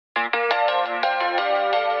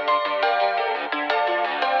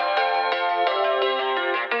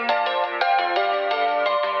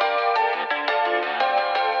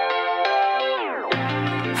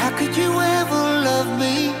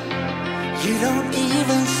don't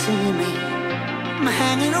even see me. I'm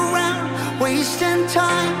hanging around, wasting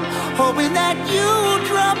time, hoping that you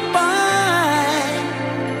drop by.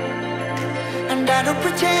 And I don't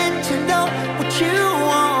pretend to know what you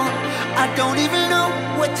want. I don't even know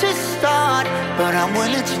where to start, but I'm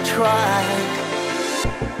willing to try.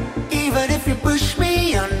 Even if you push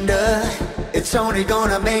me under, it's only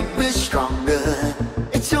gonna make me stronger.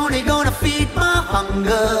 It's only gonna feed my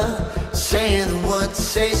hunger. Say the words,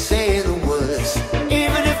 say the words.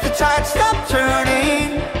 Even if the tide stops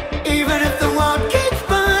turning, even if the world keeps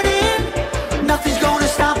burning, nothing's gonna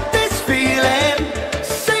stop this feeling.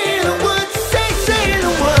 Say the words, say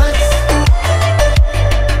the words.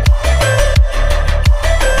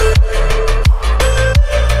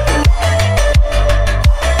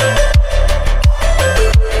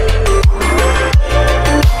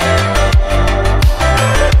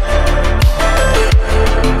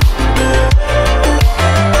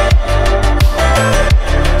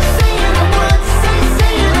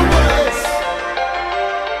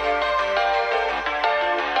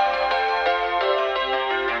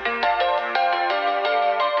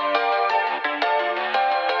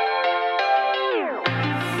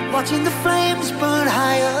 Watching the flames burn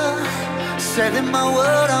higher, setting my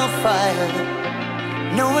world on fire.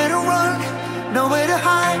 Nowhere to run, nowhere to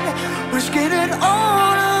hide, risking it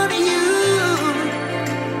all on you.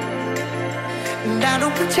 And I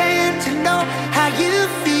don't pretend to know how you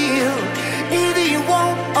feel. Either you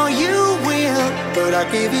won't or you will, but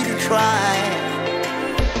I'll give it a try.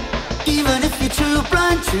 Even if you're too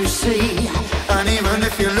blind to see, and even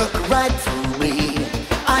if you look right through me,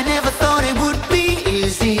 I never thought it would be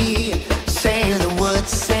easy. Say the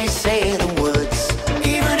words, say the words.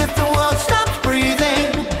 Even if the world stops breathing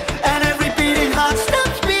and every beating heart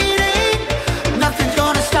stops beating, nothing's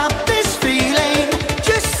gonna stop this feeling.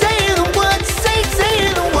 Just say the words, say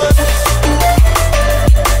the words.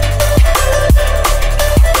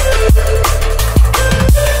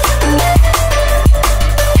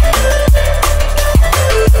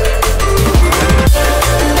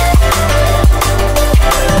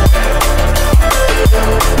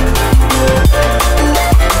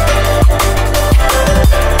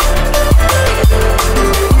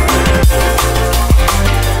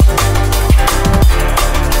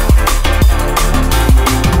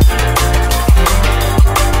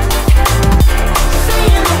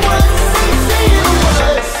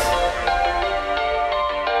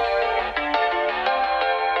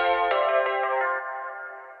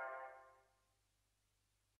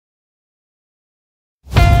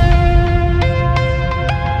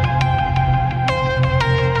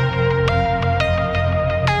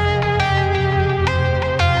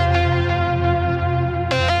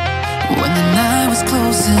 When the night was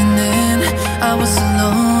closing in, I was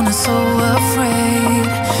alone and so afraid.